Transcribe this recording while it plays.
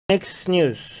Next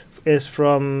news is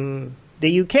from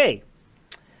the UK.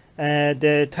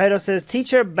 The title says,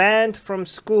 teacher banned from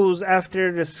schools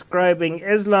after describing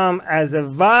Islam as a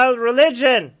vile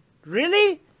religion.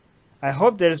 Really? I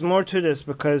hope there's more to this,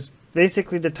 because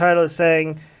basically the title is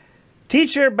saying,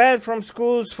 teacher banned from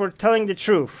schools for telling the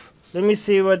truth. Let me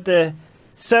see what the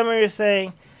summary is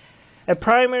saying. A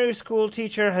primary school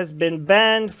teacher has been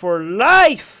banned for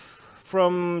life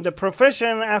from the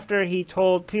profession after he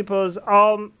told people's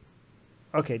all...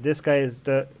 Okay, this guy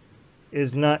he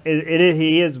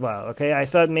is vile. Okay, I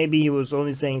thought maybe he was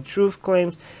only saying truth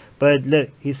claims, but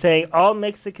look, he's saying all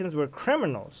Mexicans were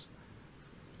criminals.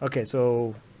 Okay,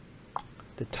 so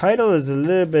the title is a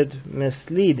little bit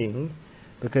misleading,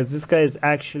 because this guy is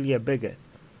actually a bigot.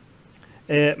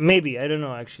 Maybe, I don't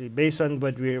know, actually, based on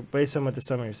what the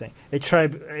summary is saying.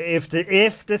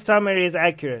 If the summary is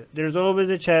accurate, there's always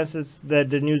a chance that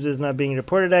the news is not being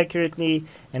reported accurately,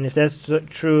 and if that's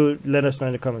true, let us know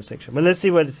in the comment section. But let's see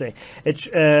what it's saying.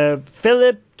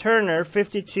 Philip Turner,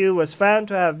 52, was found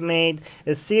to have made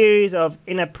a series of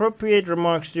inappropriate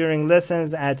remarks during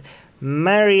lessons at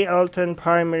Mary Alton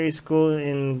Primary School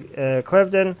in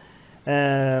Clevedon,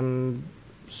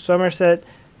 Somerset.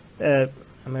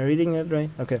 Am I reading it right?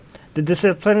 Okay. The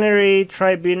disciplinary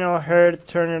tribunal heard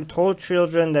Turner told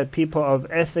children that people of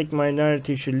ethnic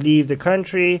minority should leave the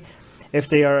country if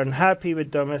they are unhappy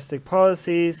with domestic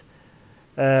policies,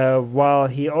 while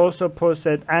he also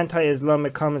posted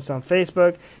anti-Islamic comments on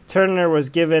Facebook. Turner was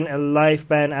given a life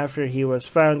ban after he was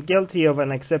found guilty of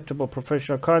unacceptable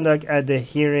professional conduct at the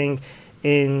hearing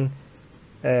in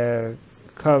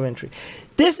Coventry.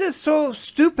 This is so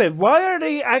stupid. Why are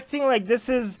they acting like this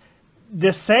is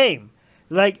the same?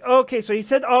 Like, okay, so he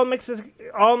said all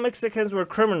Mexicans were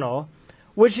criminal,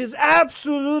 which is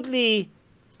absolutely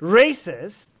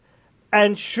racist,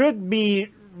 and should be,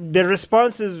 the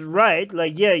response is right.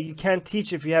 Like, yeah, you can't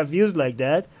teach if you have views like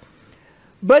that.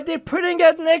 But they're putting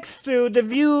it next to the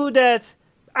view that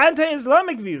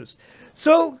anti-Islamic views.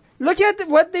 So look at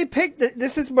what they picked.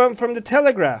 This is from the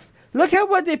Telegraph. Look at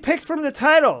what they picked from the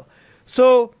title.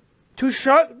 So to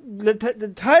shock, the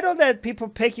title that people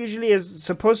pick usually is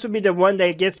supposed to be the one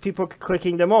that gets people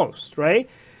clicking the most, right?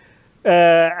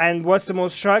 And what's the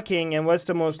most shocking, and what's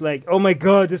the most like, oh my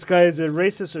god, this guy is a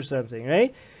racist or something,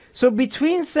 right? So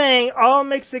between saying all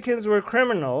Mexicans were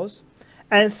criminals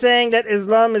and saying that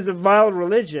Islam is a vile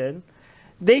religion,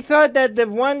 they thought that the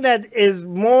one that is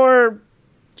more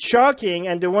shocking,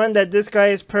 and the one that this guy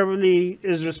is probably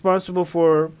responsible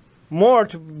for more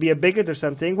to be a bigot or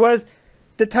something, was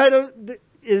the title.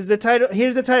 Here's the title.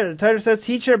 The title says,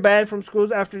 teacher banned from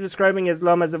schools after describing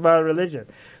Islam as a vile religion.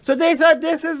 So they thought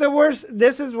this is the worst.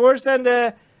 This is worse than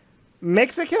the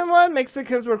Mexican one.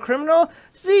 Mexicans were criminal.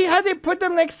 See how they put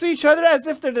them next to each other as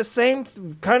if they're the same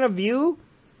kind of view?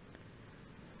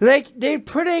 Like, they're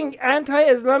putting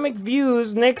anti-Islamic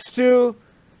views next to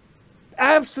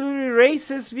absolutely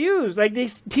racist views. Like,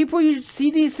 people, you see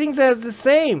these things as the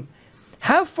same.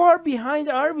 How far behind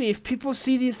are we if people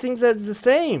see these things as the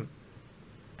same?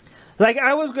 Like,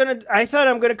 I thought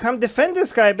I'm gonna come defend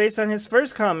this guy based on his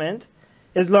first comment,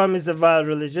 Islam is a vile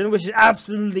religion, which it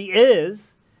absolutely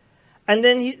is. And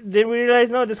then they realize,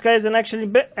 no, this guy is an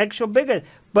actual bigot.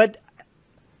 But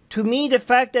to me, the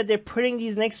fact that they're putting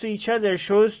these next to each other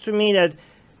shows to me that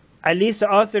at least the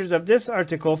authors of this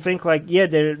article think like, yeah,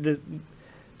 they're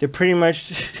pretty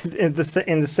much in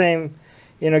the same,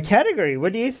 category.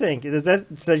 What do you think? Is that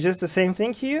just the same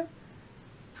thing to you?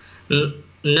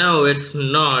 No, it's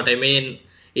not. I mean,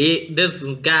 this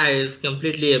guy is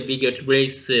completely a bigot,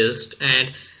 racist,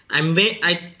 and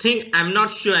I'm not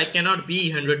sure, I cannot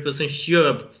be 100% sure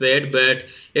of it, but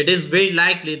it is very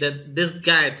likely that this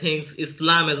guy thinks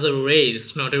Islam is a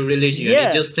race, not a religion.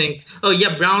 Yeah. He just thinks, oh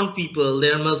yeah, brown people,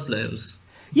 they're Muslims.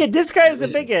 Yeah, this guy is a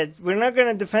bigot. We're not going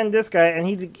to defend this guy, and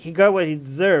he got what he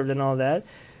deserved and all that.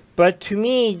 But to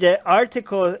me, the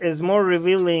article is more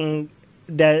revealing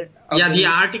that... Yeah, the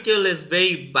article is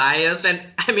very biased, and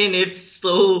I mean, it's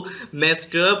so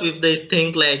messed up if they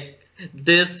think like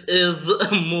this is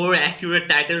a more accurate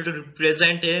title to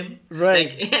represent him.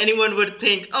 Right. Like, anyone would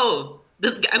think, oh,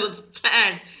 this guy was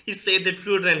banned. He said the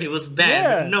truth and he was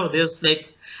banned. Yeah. No, there's like,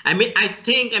 I mean,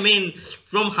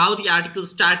 from how the article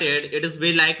started, it is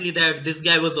very likely that this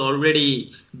guy was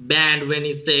already banned when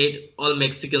he said all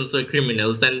Mexicans were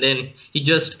criminals, and then he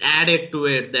just added to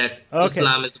it that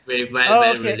Islam is a very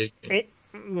vile religion.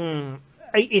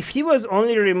 If he was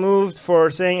only removed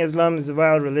for saying Islam is a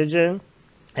vile religion,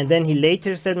 and then he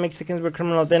later said Mexicans were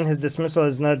criminals, then his dismissal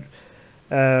is not,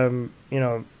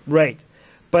 right.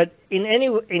 But in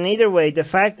either way, the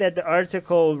fact that the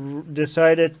article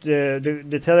decided,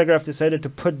 the Telegraph decided to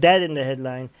put that in the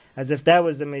headline as if that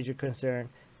was the major concern,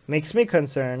 makes me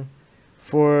concerned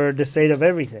for the state of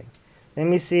everything. Let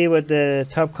me see what the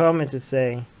top comment is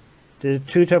saying. The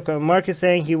two top comments. Mark is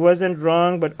saying he wasn't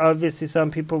wrong, but obviously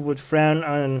some people would frown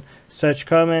on such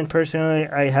comment. Personally,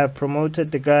 I have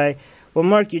promoted the guy. Well,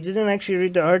 Mark, you didn't actually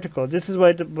read the article. This is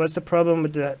why. What's the problem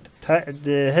with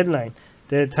the headline?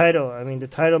 The title. I mean, the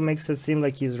title makes it seem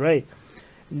like he's right.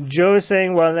 Joe is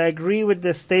saying, while I agree with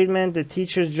the statement, the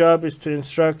teacher's job is to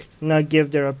instruct, not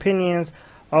give their opinions.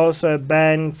 Also a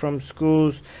ban from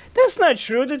schools. That's not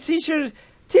true. The teachers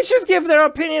give their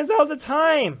opinions all the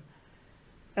time.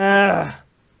 I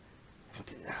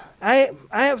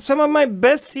have some of my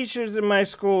best teachers in my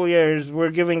school years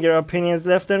were giving their opinions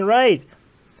left and right.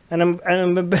 And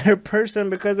I'm a better person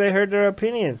because I heard their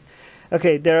opinions.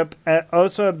 Okay, there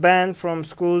also a ban from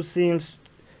schools seems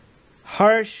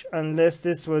harsh unless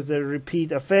this was a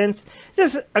repeat offense.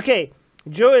 Okay,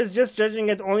 Joe is just judging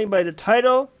it only by the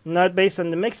title, not based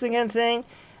on the Mexican thing.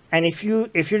 And if you're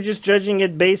just judging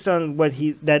it based on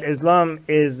that Islam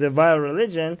is a vile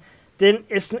religion, then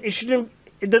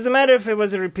it doesn't matter if it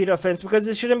was a repeat offense, because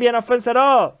it shouldn't be an offense at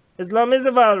all. Islam is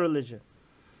a vile religion.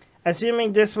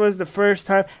 Assuming this was the first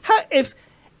time,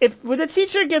 would a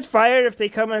teacher get fired if they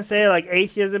come and say like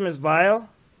atheism is vile?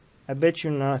 I bet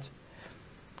you not.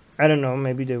 I don't know.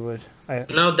 Maybe they would.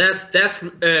 No, that's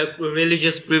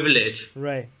religious privilege.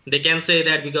 Right. They can say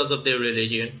that because of their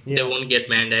religion. Yeah. They won't get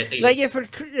mad at you. Like if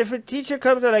a teacher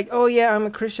comes and like, oh yeah, I'm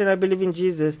a Christian, I believe in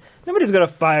Jesus, nobody's gonna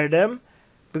fire them.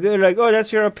 Because like, oh,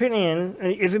 that's your opinion.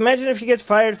 And imagine if you get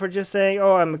fired for just saying,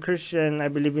 oh, I'm a Christian, I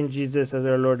believe in Jesus as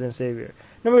our Lord and Savior.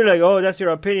 Nobody's like, oh, that's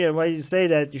your opinion. Why did you say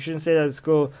that? You shouldn't say that at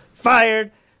school.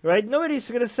 Fired, right? Nobody's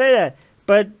gonna say that.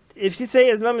 But if you say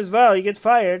Islam is vile, you get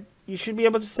fired. You should be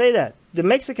able to say that. The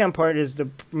Mexican part is the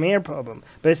mere problem.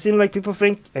 But it seems like people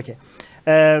think, okay.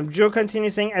 Joe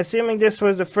continues saying, assuming this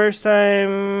was the first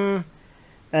time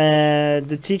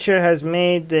the teacher has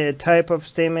made the type of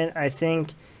statement, I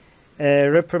think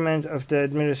reprimand of the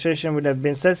administration would have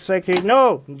been satisfactory.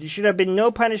 No, there should have been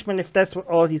no punishment if that's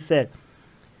all he said.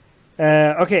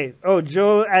 Okay. Oh,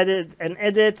 Joe added an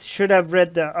edit. Should have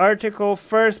read the article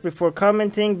first before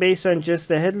commenting based on just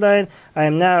the headline. I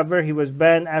am now aware he was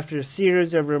banned after a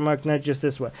series of remarks, not just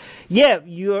this one. Yeah,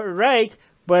 you're right.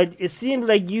 But it seemed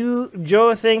like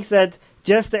Joe thinks that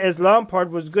just the Islam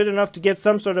part was good enough to get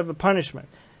some sort of a punishment,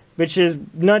 which is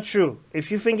not true.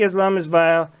 If you think Islam is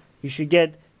vile, you should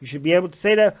be able to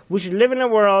say that. We should live in a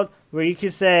world where you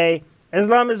could say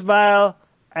Islam is vile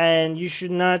and you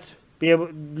should not be able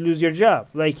to lose your job,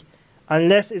 like,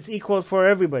 unless it's equal for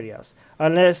everybody else.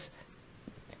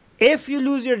 If you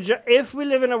lose your job, if we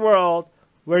live in a world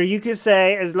where you can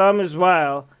say Islam is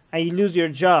vile and you lose your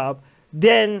job,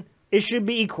 then it should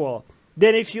be equal.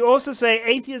 Then if you also say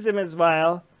atheism is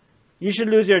vile, you should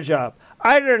lose your job.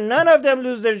 Either none of them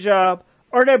lose their job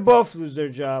or they both lose their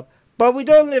job. But we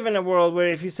don't live in a world where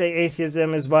if you say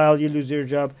atheism is vile, you lose your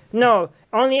job. No,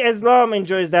 only Islam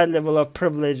enjoys that level of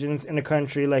privilege in a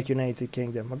country like United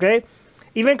Kingdom, okay?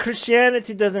 Even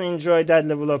Christianity doesn't enjoy that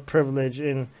level of privilege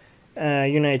in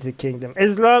United Kingdom.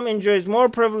 Islam enjoys more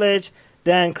privilege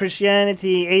than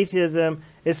Christianity, atheism.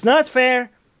 It's not fair,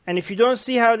 and if you don't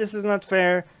see how this is not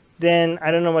fair, then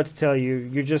I don't know what to tell you.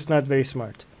 You're just not very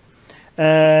smart.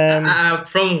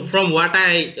 From what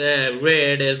I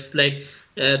read is like,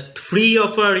 3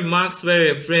 of her remarks were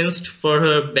referenced for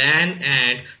her ban,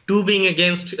 and 2 being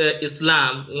against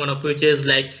Islam, one of which is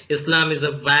like Islam is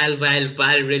a vile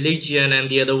religion, and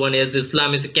the other one is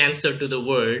Islam is a cancer to the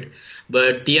world.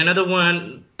 But the another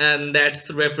one, and that's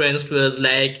referenced, was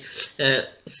like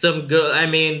some girl, I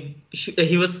mean,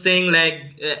 he was saying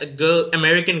like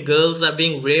American girls are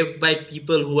being raped by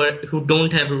people who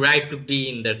don't have a right to be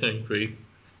in the country.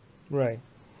 Right.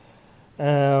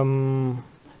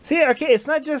 See, okay, it's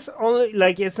not just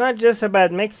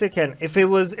about Mexican. If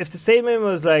the statement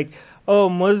was like, "Oh,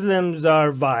 Muslims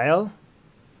are vile,"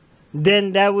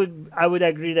 then I would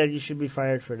agree that you should be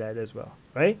fired for that as well,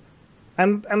 right?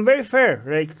 I'm very fair,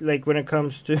 right? Like when it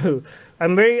comes to,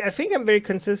 I think I'm very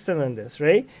consistent on this,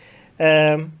 right?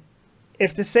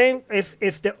 If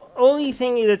the only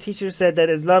thing the teacher said that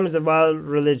Islam is a vile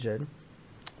religion,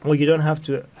 well, you don't have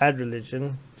to add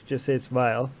religion, just say it's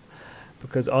vile,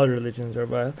 because all religions are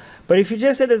vile. But if you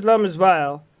just said Islam is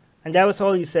vile, and that was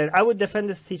all you said, I would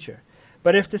defend this teacher.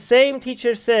 But if the same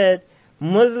teacher said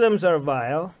Muslims are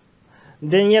vile,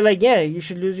 then you're like, yeah, you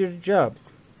should lose your job.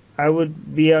 I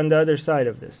would be on the other side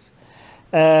of this.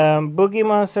 Boogie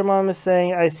Monster Mom is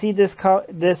saying, I see this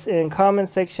in comment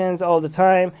sections all the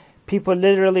time. people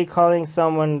literally calling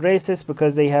someone racist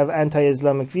because they have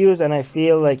anti-Islamic views, and I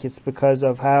feel like it's because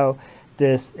of how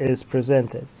this is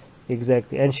presented.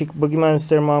 Exactly. And Boogie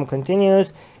Monster Mom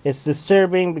continues, it's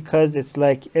disturbing because it's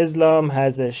like Islam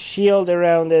has a shield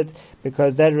around it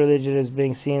because that religion is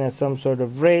being seen as some sort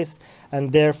of race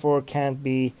and therefore can't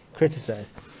be criticized.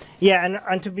 Yeah,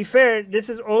 and to be fair, this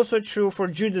is also true for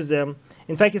Judaism.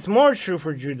 In fact, it's more true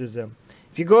for Judaism.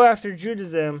 If you go after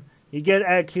Judaism, you get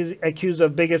accused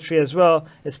of bigotry as well,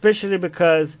 especially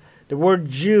because the word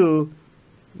Jew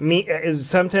is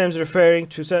sometimes referring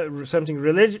to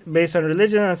something based on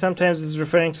religion, and sometimes it's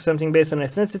referring to something based on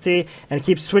ethnicity, and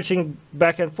keeps switching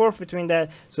back and forth between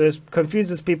that, so it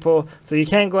confuses people. So you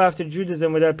can't go after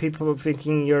Judaism without people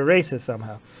thinking you're racist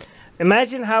somehow.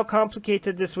 Imagine how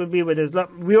complicated this would be with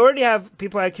Islam. We already have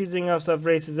people accusing us of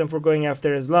racism for going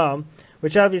after Islam,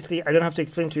 which obviously I don't have to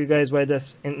explain to you guys why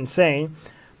that's insane.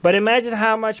 But imagine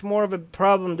how much more of a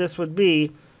problem this would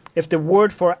be if the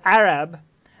word for Arab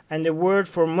and the word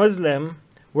for Muslim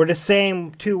were the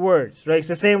same two words, right? It's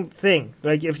the same thing.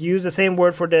 Like if you use the same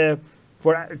word to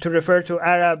refer to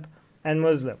Arab and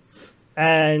Muslim.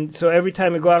 And so every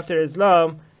time you go after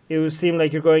Islam, it would seem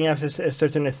like you're going after a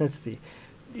certain ethnicity.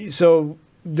 So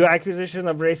the accusation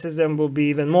of racism will be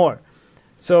even more.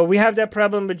 So we have that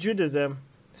problem with Judaism.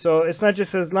 So it's not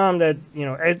just Islam that, you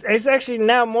know, it's actually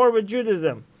now more with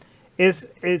Judaism.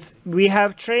 We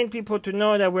have trained people to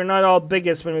know that we're not all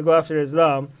bigots when we go after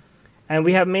Islam. And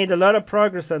we have made a lot of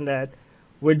progress on that.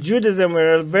 With Judaism,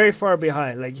 we're very far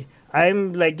behind. Like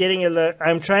I'm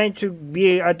trying to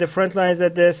be at the front lines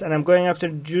at this, and I'm going after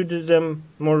Judaism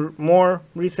more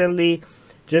recently,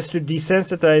 just to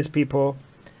desensitize people.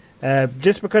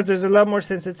 Just because there's a lot more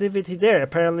sensitivity there.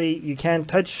 Apparently, you can't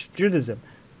touch Judaism,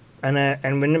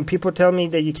 and when people tell me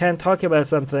that you can't talk about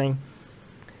something,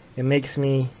 it makes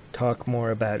me talk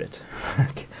more about it.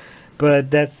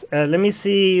 But that's. Let me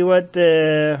see what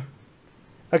the.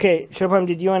 Okay, Shobham,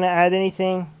 did you want to add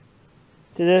anything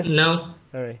to this? No.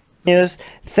 All right. News.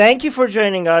 Thank you for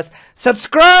joining us.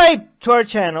 Subscribe to our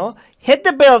channel. Hit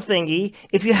the bell thingy.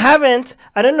 If you haven't,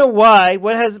 I don't know why.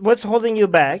 What's holding you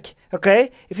back?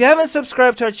 Okay. If you haven't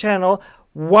subscribed to our channel,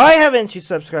 why haven't you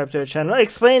subscribed to our channel?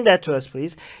 Explain that to us,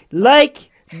 please.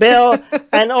 Like, bell,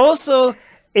 and also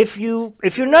if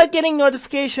you're not getting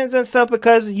notifications and stuff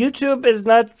because YouTube is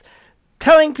not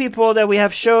telling people that we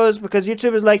have shows, because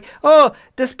YouTube is like, oh,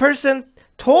 this person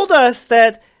told us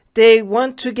that they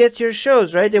want to get your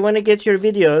shows, right? They want to get your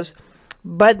videos,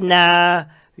 but nah,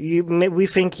 we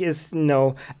think is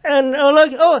no. And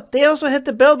like, oh, they also hit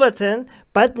the bell button,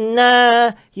 but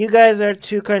nah, you guys are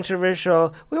too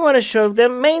controversial. We want to show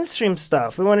them mainstream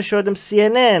stuff. We want to show them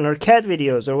CNN or cat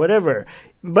videos or whatever.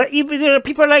 But even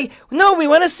people are like, no, we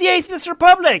want to see Atheist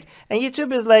Republic. And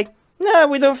YouTube is like, no,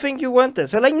 we don't think you want this.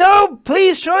 They're like, no,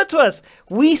 please show it to us.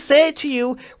 We say to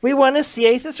you, we want to see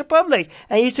Atheist Republic.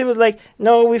 And YouTube is like,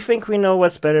 no, we think we know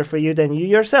what's better for you than you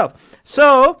yourself.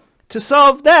 So, to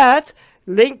solve that,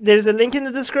 there's a link in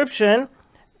the description,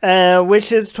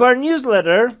 which is to our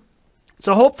newsletter.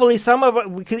 So hopefully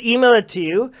we could email it to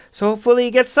you. So hopefully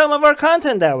you get some of our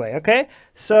content that way, okay?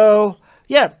 So,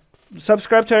 yeah,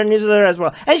 subscribe to our newsletter as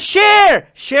well. And share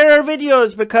our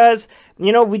videos, because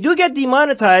you know, we do get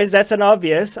demonetized, that's an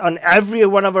obvious, on every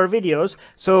one of our videos.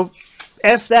 So,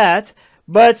 F that.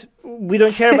 But we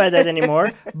don't care about that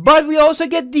anymore. But we also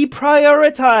get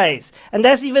deprioritized. And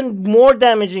that's even more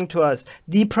damaging to us.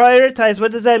 Deprioritized,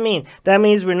 what does that mean? That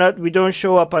means we don't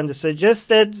show up on the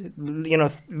suggested, you know,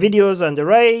 videos on the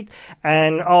right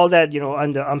and all that, you know,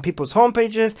 on people's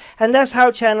homepages. And that's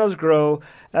how channels grow.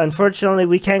 Unfortunately,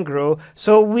 we can't grow.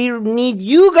 So we need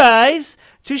you guys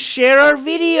to share our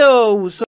videos.